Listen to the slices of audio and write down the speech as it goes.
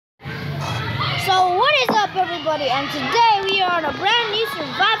everybody, and today we are on a brand new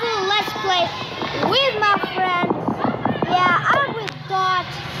survival let's play with my friend. Yeah, I'm with Dot,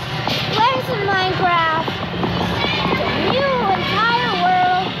 playing some Minecraft. It's a new entire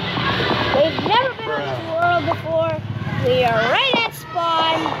world. We've never been in this world before. We are right at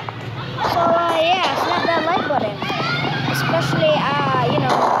spawn. So yeah, smash that like button. Especially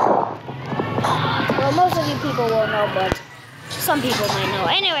well, most of you people won't know, but some people might know.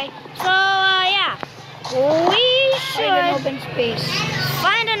 Anyway, so yeah. We should find an open space.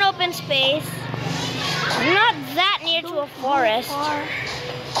 Find an open space. Not that near to a forest.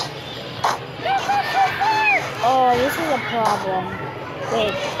 Oh, this is a problem.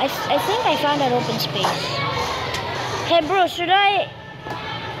 Wait, I think I found an open space. Hey bro, should I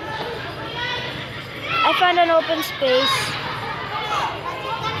found an open space.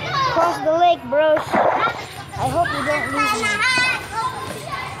 Cross the lake, bros. I hope you don't lose me.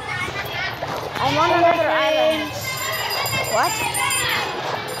 I'm on another island. What?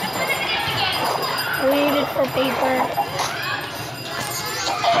 We need it for paper.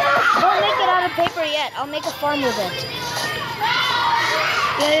 Don't make it out of paper yet. I'll make a farm with it.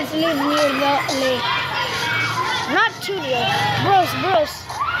 Let's live near the lake. Not too near. Bros.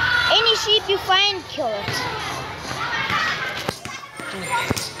 Any sheep you find, kill it.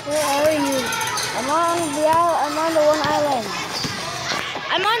 Where are you? I'm on the one island.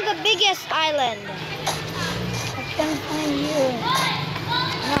 I'm on the biggest island. I can't find you.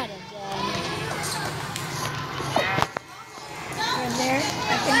 Not again. You're there?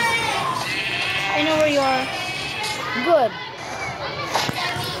 I know where you are. Good.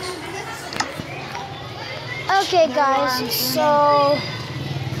 Okay, guys. So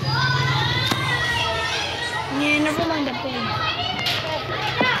yeah, never mind the pig.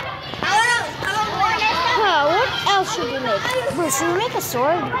 What else should we make? Bro, should we make a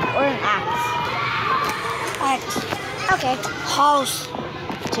sword or an axe? Axe. Okay. House.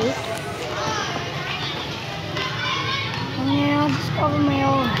 Two. Yeah, I'll discover my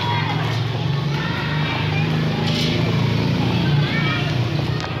own.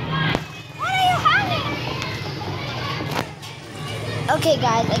 What are you having? Okay,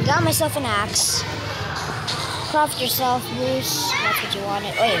 guys, I got myself an axe. Craft yourself, Bruce. That's what you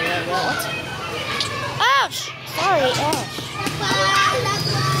wanted. Wait, what? Ouch! Sorry, ouch.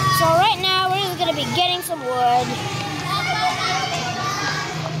 So right now we're just gonna be getting some wood.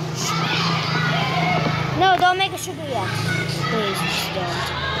 No, don't make a sugar yet. Please, just don't.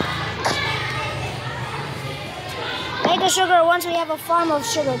 Make a sugar once we have a farm of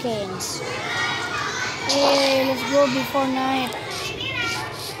sugar canes. Hey, let's go before night.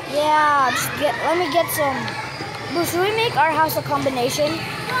 Yeah, let me get some. Bruce, should we make our house a combination?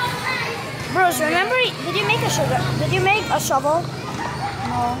 Bruce, remember, did you make a shovel?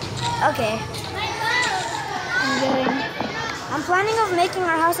 No. Okay. I'm planning of making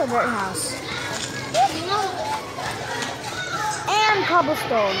our house a dirt house. And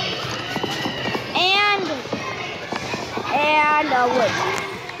cobblestone. And wood.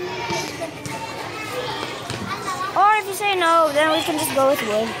 Or if you say no, then we can just go with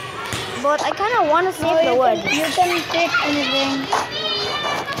wood. But I kind of want to save the wood. You can pick anything.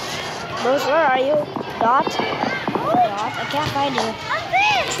 Bruce, where are you? Dot? Dot? I can't find you. I'm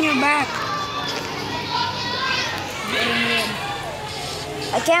there! You're back.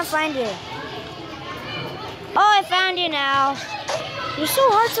 I can't find you. Oh, I found you now. You're so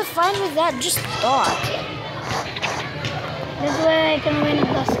hard to find with that just Dot. This way I can win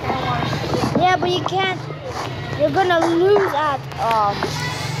the Sky Wars. Yeah, but you can't. You're gonna lose at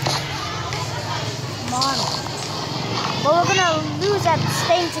come on. But we're gonna lose at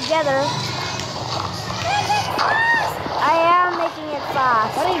staying together. I am making it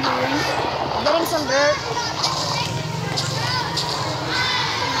fast. What are you doing? Getting some dirt.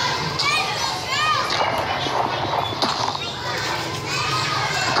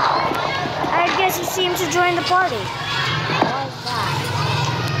 I guess you seem to join the party. Why is that?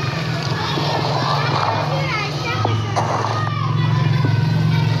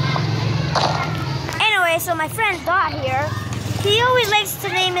 Anyway, so my friend Dot here, he always likes to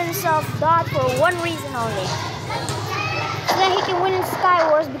name himself Dot for one reason only. So that he can win in Sky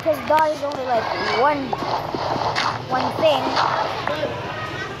Wars because Dot is only like one thing.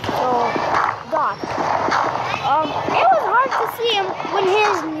 So Dot. It was hard to see him when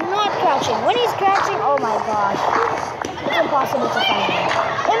he's not crouching. When he's crouching, oh my gosh. It's impossible to find him.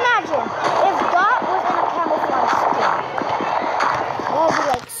 Imagine if Dot was in a camouflage skin. That would be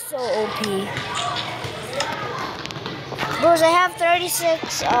like so OP. Bros, I have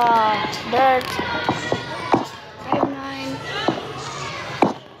 36 dirt. I have 9.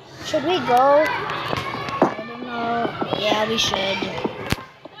 Should we go? I don't Oh, yeah, we should.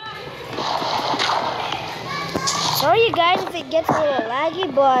 Sorry, you guys, if it gets a little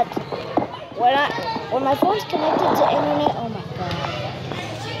laggy, but when my phone's connected to internet, oh my god.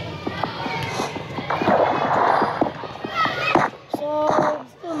 So,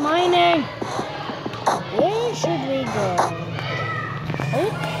 Still mining. where should we go?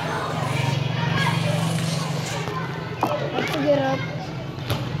 I have to get up.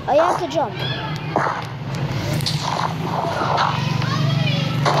 Oh, you have to jump.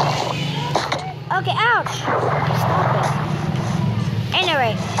 Okay, ouch! Stop it.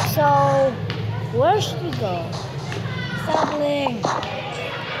 Anyway, so where should we go? Sapling.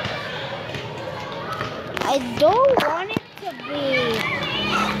 I don't want it to be.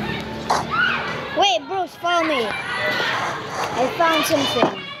 Wait, Bruce, follow me. I found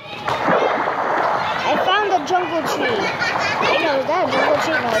something. I found a jungle tree. Wait, no, is that a jungle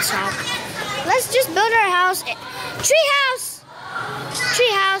tree? No, it's not. Let's just build our house. Tree house!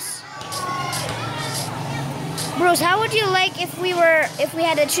 Tree house! Bruce, how would you like if we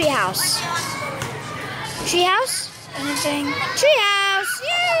had a tree house? Tree house? Anything? Tree house!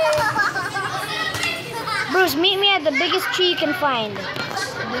 Yay! Bruce, meet me at the biggest tree you can find.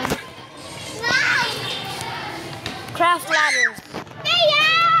 Craft ladders.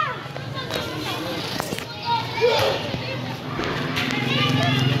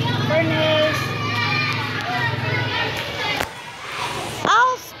 Furnace.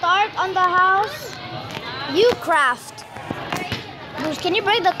 I'll start on the house. You craft. Bruce, can you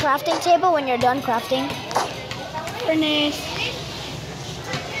break the crafting table when you're done crafting? Furnace.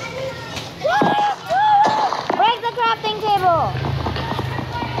 What are you doing? Break the crafting table.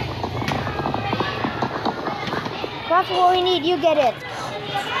 Craft what we need. You get it.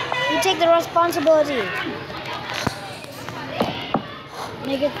 You take the responsibility.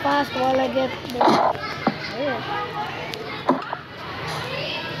 Make it fast while I get the...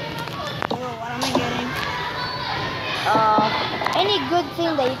 Oh, what am I getting? Any good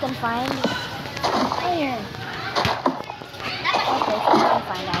thing that you can find. Iron. Okay, so you can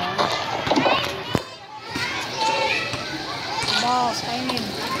find iron. Balls, I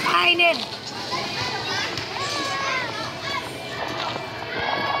need.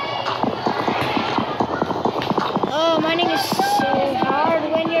 Oh, mining is so hard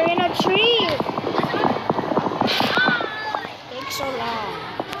when you're in a tree. It takes so long.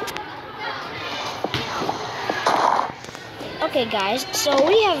 Okay, guys, so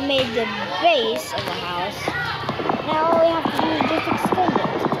we have made the base of the house. Now all we have to do is just extend it.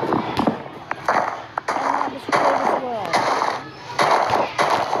 And not destroy this world.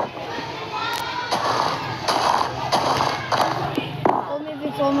 Oh, maybe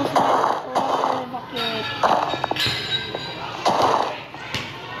it's almost like evacuate.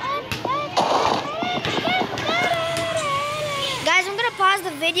 Guys, I'm gonna pause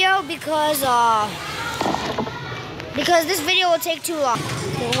the video because this video will take too long.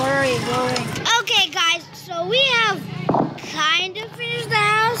 Don't worry, going. Okay, guys, so we have kind of finished the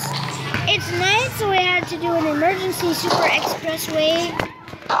house. It's night, so we had to do an emergency super expressway.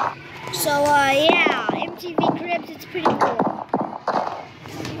 So, yeah, MTV Cribs, it's pretty cool.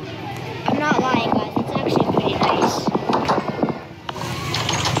 I'm not lying, guys, it's actually pretty nice.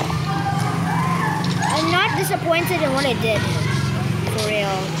 I'm not disappointed in what I did, for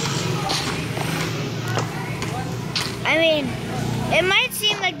real. I mean, it might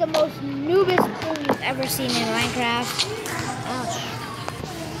seem like the most noobest thing you've ever seen in Minecraft. Ouch.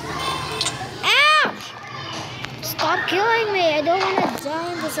 Ouch! Stop killing me. I don't want to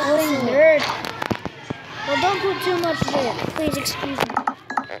die in this episode. Dirt. Well, don't put too much dirt. Please excuse me.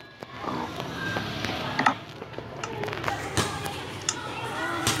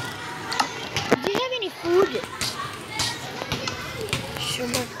 Do you have any food?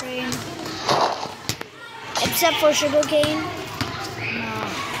 Sugar cane. Except for sugarcane? No.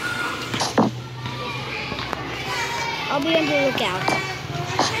 I'll be on the lookout.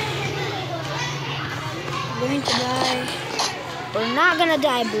 I'm going to die. We're not gonna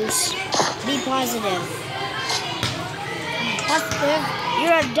die, Bruce. Be positive. Positive.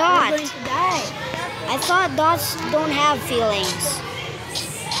 You're a dot. I'm going to die. I thought dots don't have feelings.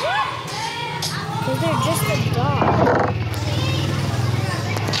 Because they're just a dot.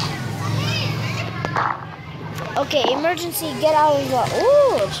 Okay, emergency, get out of the...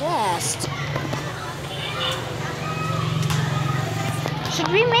 Ooh, chest. Should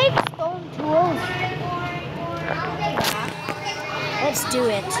we make stone tools? Let's do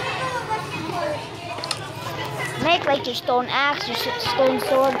it. Make like your stone axe, your stone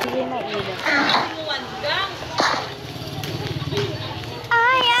sword, because we might need it.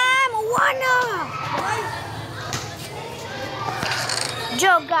 I am one of...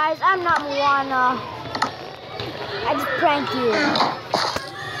 guys, I'm not Moana. I just pranked you.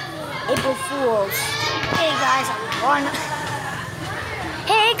 April Fools. Hey guys, I'm Moana.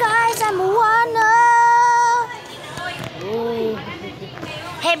 Hey guys, I'm Moana. Ooh.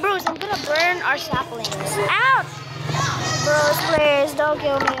 Hey Bruce, I'm gonna burn our saplings. Ouch! Bruce, please don't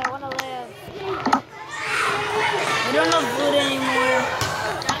kill me. I wanna live. We don't have food anymore.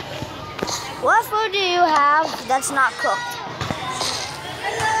 What food do you have that's not cooked?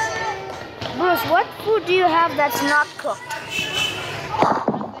 Bruce, what food do you have that's not cooked?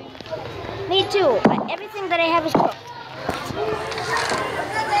 Me too, but everything that I have is cooked.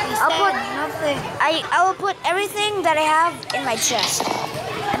 I'll put nothing. I will put everything that I have in my chest,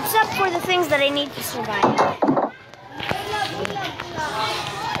 except for the things that I need to survive.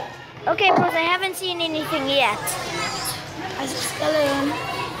 Okay, Bruce, I haven't seen anything yet. I see a skeleton.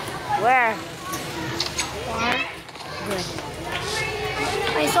 Where? Far. Good.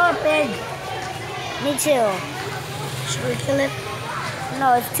 I saw a pig. Me too. Should we kill it?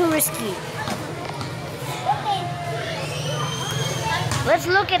 No, it's too risky. Let's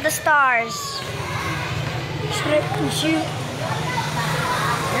look at the stars. Should I shoot?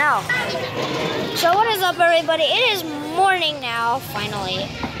 No. So what is up, everybody? It is morning now, finally.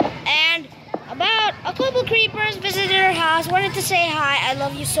 And about a couple creepers visited our house, wanted to say hi. I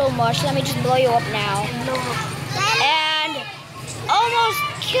love you so much. Let me just blow you up now. No. And almost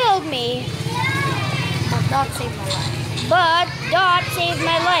killed me. But Dot saved my life. But Dot saved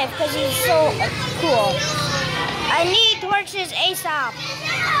my life because he's so cool. I need torches ASAP.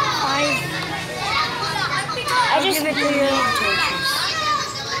 I just give it to you. need torches.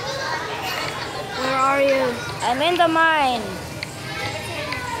 Where are you? I'm in the mine.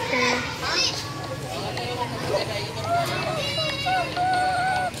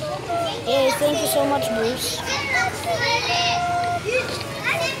 Yay, thank you so much, Bruce.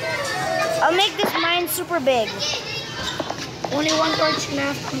 I'll make this mine super big. Only one torch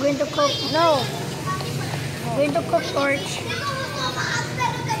left. I'm going to cook. No. I'm going to cook torch.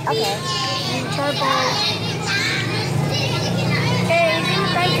 Okay. And charcoal. Hey, is it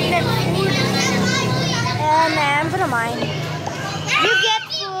time to get food? And I'm gonna mine. You get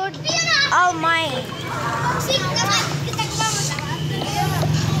food, I'll mine. I'm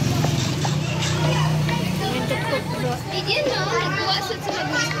going to cook the...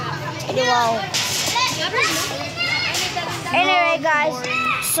 Wow. Anyway, guys,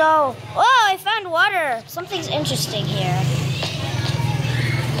 so, oh, I found water. Something's interesting here.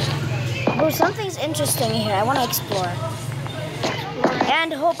 Oh, something's interesting here. I want to explore.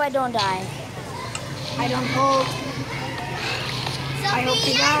 And hope I don't die. I don't hope. I hope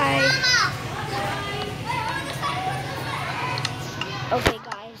you die. Okay,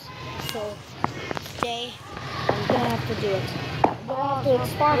 guys, so today I'm gonna have to do it. I'm gonna have to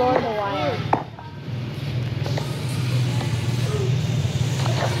explore the wild.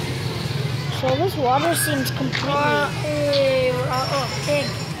 So this water seems completely... Pig.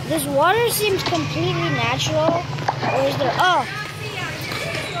 This water seems completely natural. Or is there... Oh!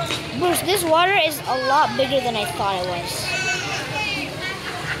 Bruce, this water is a lot bigger than I thought it was.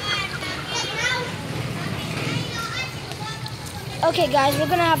 Okay, guys, we're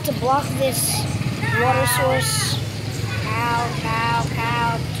gonna have to block this water source. Cow.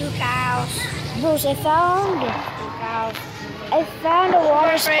 2 cows. Bruce, I found... 2 cows. I found a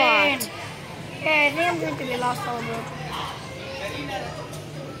water spot. Yeah, I think I'm going to be lost a little bit.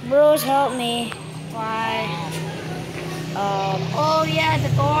 Bruce, help me. Why? Oh yeah, the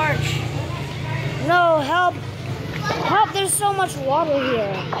torch. No, help. Help, there's so much water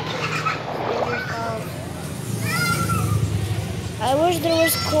here. Save yourself. I wish there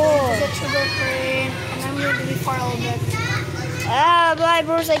was coal. Get sugar cane, and I'm going to be far a little bit. Ah, bye,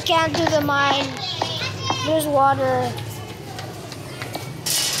 Bruce, I can't do the mine. There's water.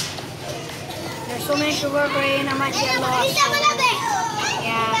 There's so many sugar cane, I might get lost. So,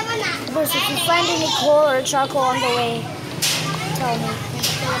 yeah. Bruce, if you find any coal or charcoal on the way, tell me. I'm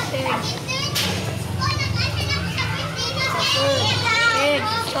still a pig. Pig,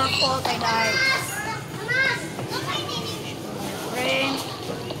 it's your fault I died. Rain.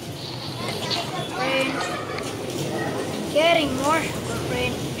 Getting more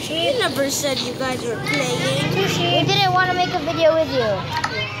rain. You never said you guys were playing. We didn't want to make a video with you.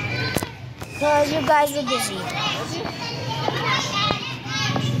 Because you guys were busy.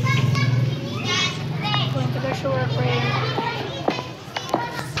 Going to the sugar cane.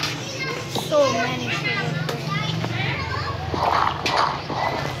 So many sugar cane.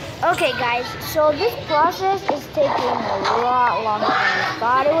 Okay, guys, so this process is taking a lot longer than I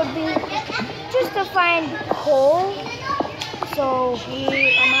thought it would be. Just to find coal. So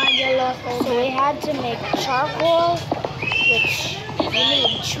we had to make charcoal, which we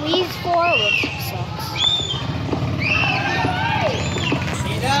need trees for, which sucks.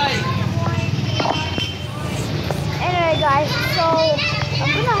 Anyway, guys, so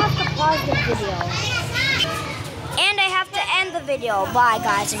I'm gonna have to pause the video. And I have to end the video. Bye,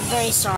 guys. I'm very sorry.